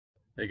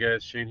Hey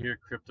guys, Shane here,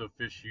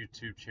 CryptoFish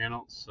YouTube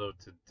channel. So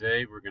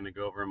today we're going to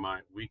go over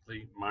my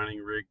weekly mining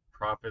rig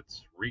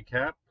profits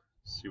recap,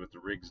 see what the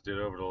rigs did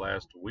over the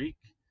last week,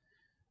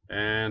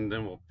 and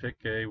then we'll pick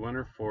a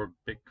winner for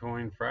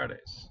Bitcoin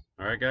Fridays.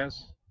 All right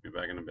guys, be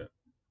back in a bit.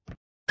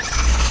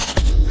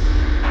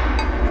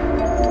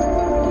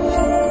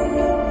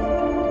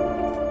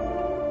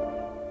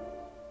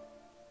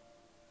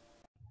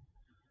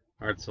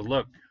 All right, so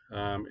look,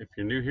 if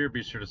you're new here,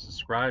 be sure to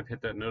subscribe,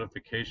 hit that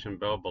notification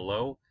bell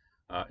below.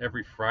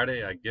 Every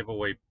Friday I give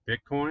away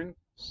Bitcoin,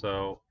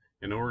 so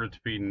in order to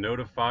be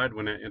notified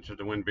when that Enter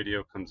to Win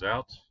video comes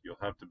out, you'll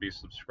have to be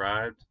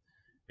subscribed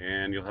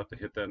and you'll have to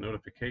hit that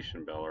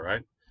notification bell, all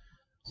right?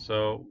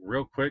 So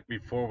real quick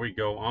before we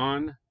go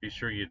on, be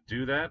sure you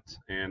do that,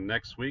 and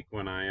next week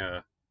when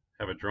I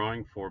have a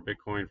drawing for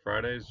Bitcoin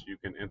Fridays, you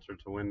can enter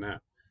to win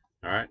that.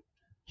 All right,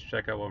 let's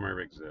check out what my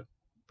rigs did.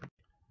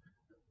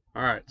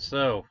 All right,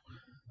 so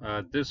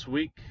this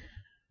week,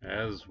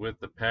 as with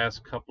the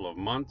past couple of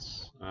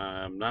months,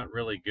 not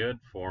really good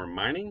for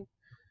mining.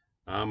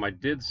 I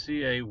did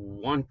see a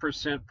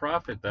 1%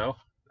 profit though.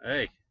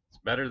 Hey, it's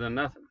better than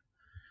nothing.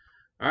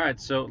 All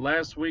right, so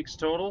last week's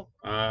total,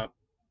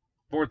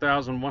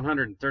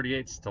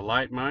 4,138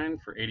 stellite mine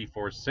for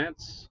 84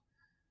 cents.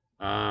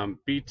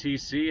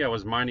 BTC, I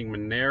was mining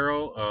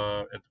Monero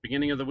at the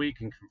beginning of the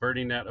week and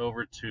converting that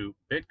over to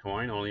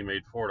Bitcoin, only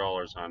made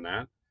 $4 on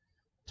that.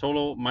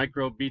 Total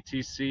micro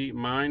BTC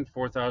mine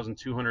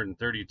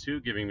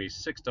 4,232, giving me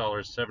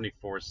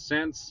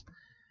 $6.74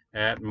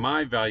 at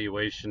my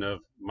valuation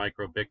of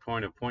micro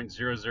Bitcoin of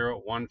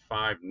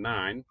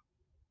 0.00159.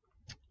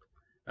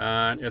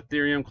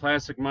 Ethereum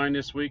Classic mine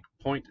this week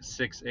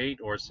 0.68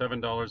 or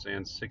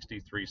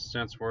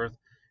 $7.63 worth,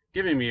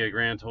 giving me a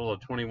grand total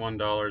of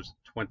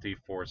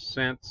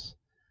 $21.24.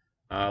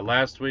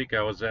 Last week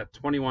I was at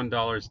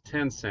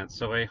 $21.10,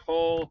 so a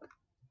whole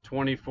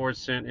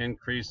 24-cent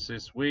increase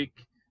this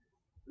week.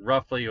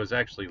 Roughly, it was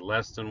actually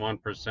less than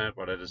 1%,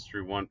 but I just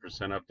threw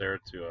 1% up there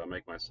to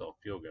make myself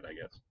feel good, I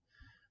guess.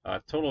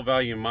 Total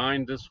value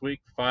mined this week,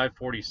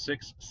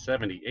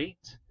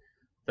 546.78.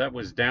 That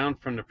was down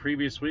from the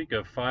previous week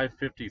of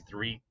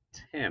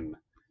 553.10.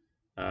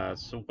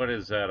 So what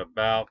is that?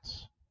 About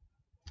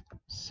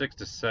 $6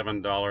 to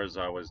 $7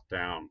 I was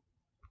down.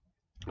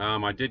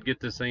 I did get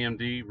this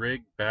AMD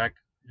rig back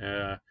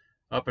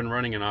up and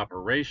running and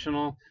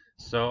operational.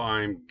 So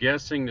I'm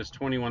guessing this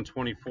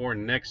 2124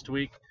 next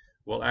week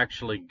will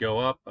actually go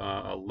up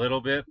a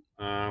little bit.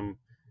 Of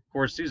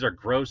course, these are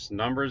gross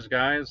numbers,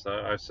 guys.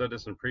 I've said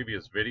this in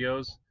previous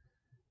videos.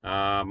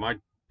 My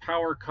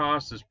power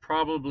cost is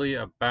probably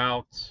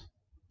about,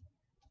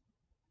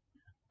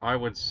 I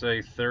would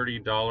say,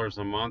 $30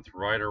 a month,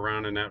 right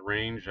around in that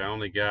range. I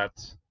only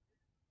got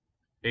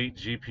 8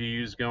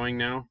 GPUs going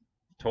now,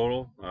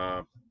 total.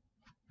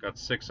 Got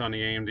 6 on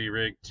the AMD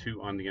rig,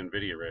 2 on the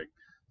nvidia rig.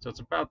 So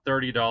it's about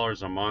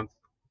 $30 a month.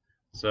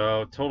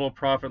 So total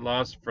profit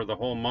loss for the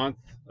whole month,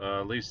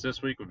 at least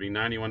this week, would be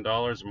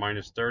 $91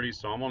 minus 30.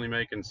 So I'm only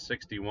making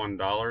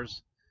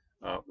 $61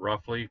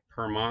 roughly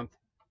per month.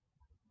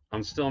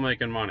 I'm still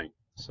making money.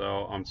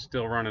 So I'm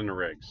still running the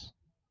rigs.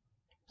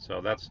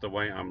 So that's the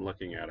way I'm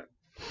looking at it.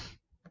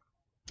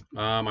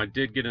 I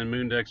did get a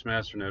Moondex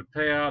Masternode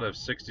payout of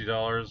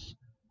 $60,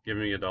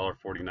 giving me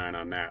 $1.49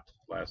 on that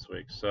last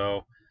week.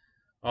 So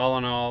all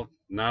in all,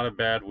 not a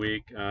bad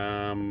week.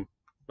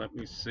 Let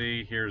me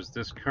see. Here's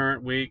this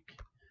current week.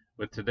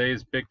 With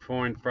today's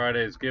Bitcoin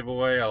Fridays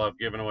giveaway, I'll have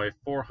given away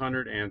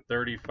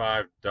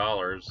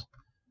 $435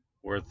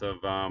 worth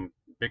of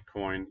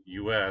Bitcoin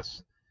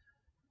US.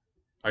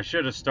 I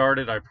should have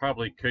started. I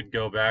probably could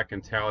go back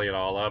and tally it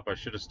all up. I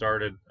should have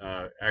started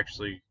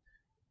actually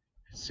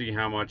see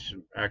how much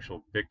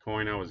actual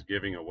Bitcoin I was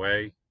giving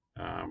away.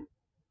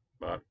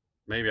 But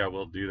maybe I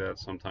will do that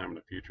sometime in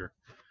the future.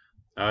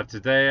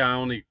 Today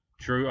I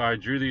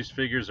drew these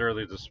figures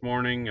early this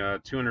morning.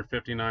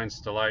 259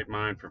 stellite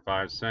mine for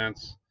 5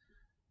 cents.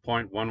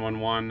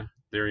 0.111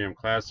 Ethereum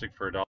Classic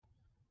for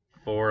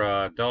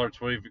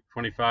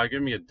 $1.25.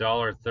 Give me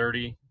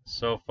 $1.30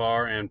 so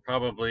far, and it's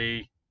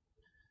probably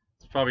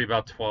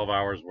about 12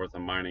 hours worth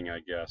of mining, I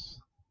guess.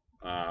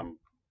 Of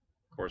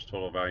course,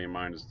 total value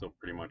mined is still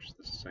pretty much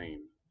the same.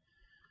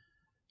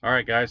 All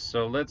right, guys,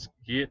 so let's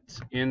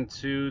get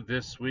into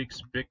this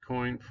week's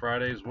Bitcoin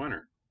Fridays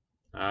winner.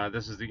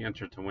 This is the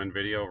Enter to Win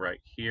video right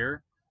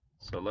here.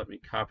 So let me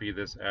copy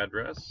this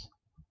address.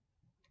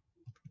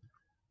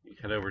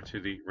 Head over to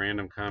the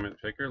random comment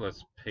picker.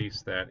 Let's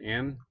paste that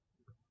in.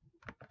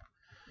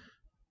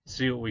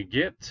 See what we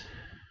get.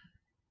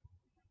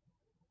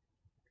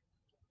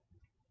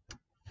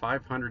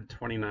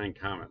 529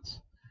 comments.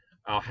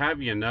 I'll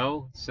have you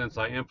know, since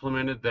I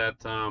implemented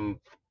that,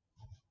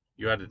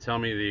 you had to tell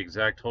me the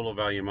exact total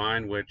value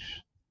mined,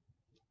 which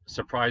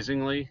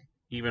surprisingly,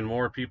 even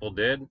more people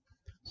did.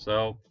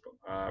 So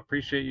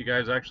appreciate you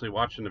guys actually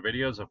watching the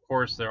videos. Of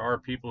course, there are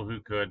people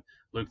who could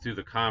look through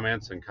the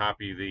comments and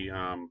copy the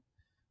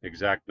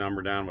exact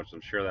number down, which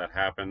I'm sure that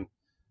happened.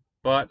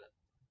 But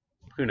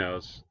who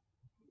knows?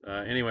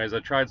 anyways, I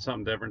tried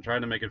something different, tried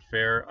to make it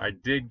fair. I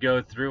did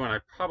go through and I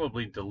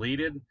probably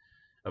deleted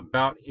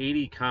about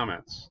 80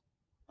 comments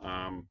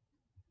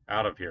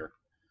out of here.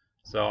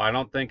 So I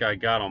don't think I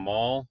got them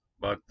all,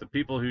 but the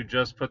people who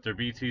just put their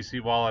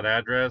BTC wallet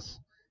address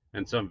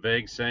and some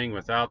vague saying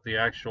without the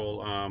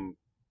actual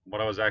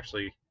what I was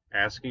actually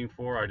asking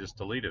for, I just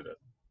deleted it.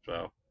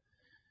 So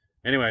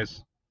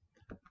anyways,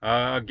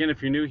 again,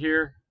 if you're new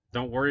here,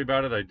 don't worry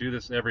about it. I do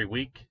this every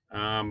week.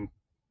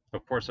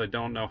 Of course, I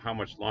don't know how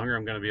much longer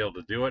I'm going to be able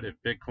to do it. If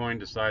Bitcoin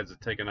decides to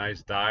take a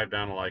nice dive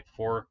down to like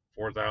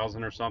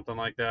 4,000 or something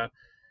like that,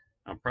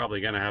 I'm probably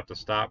going to have to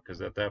stop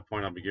because at that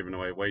point I'll be giving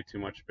away way too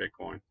much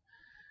Bitcoin.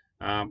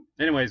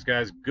 Anyways,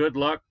 guys, good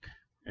luck,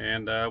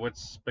 and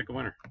let's pick a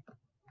winner.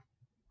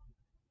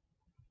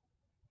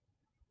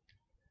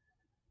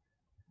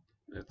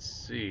 Let's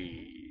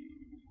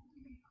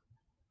see.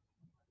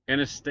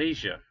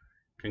 Anastasia,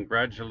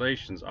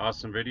 congratulations,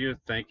 awesome video,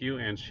 thank you.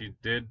 And she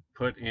did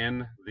put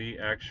in the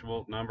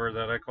actual number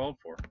that I called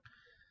for.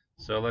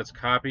 So let's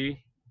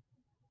copy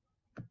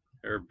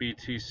her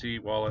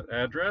BTC wallet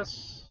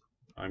address.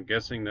 I'm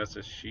guessing that's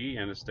a she,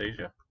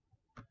 Anastasia.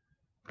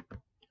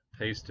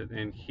 Paste it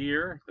in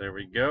here. There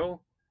we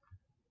go.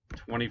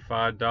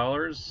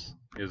 $25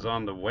 is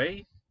on the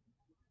way.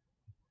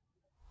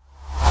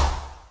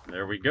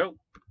 There we go.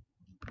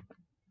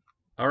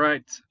 All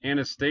right,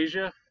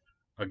 Anastasia,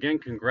 again,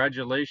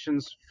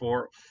 congratulations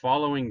for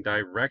following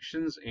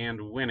directions and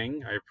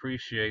winning. I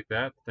appreciate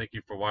that. Thank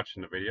you for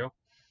watching the video.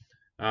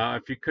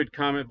 If you could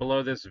comment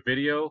below this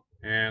video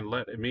and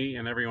let me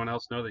and everyone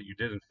else know that you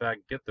did in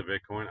fact get the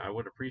Bitcoin, I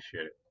would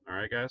appreciate it. All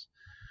right, guys.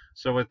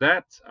 So with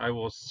that, I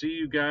will see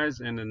you guys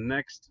in the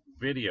next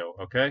video,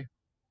 okay?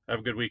 Have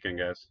a good weekend,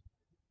 guys.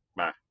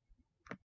 Bye.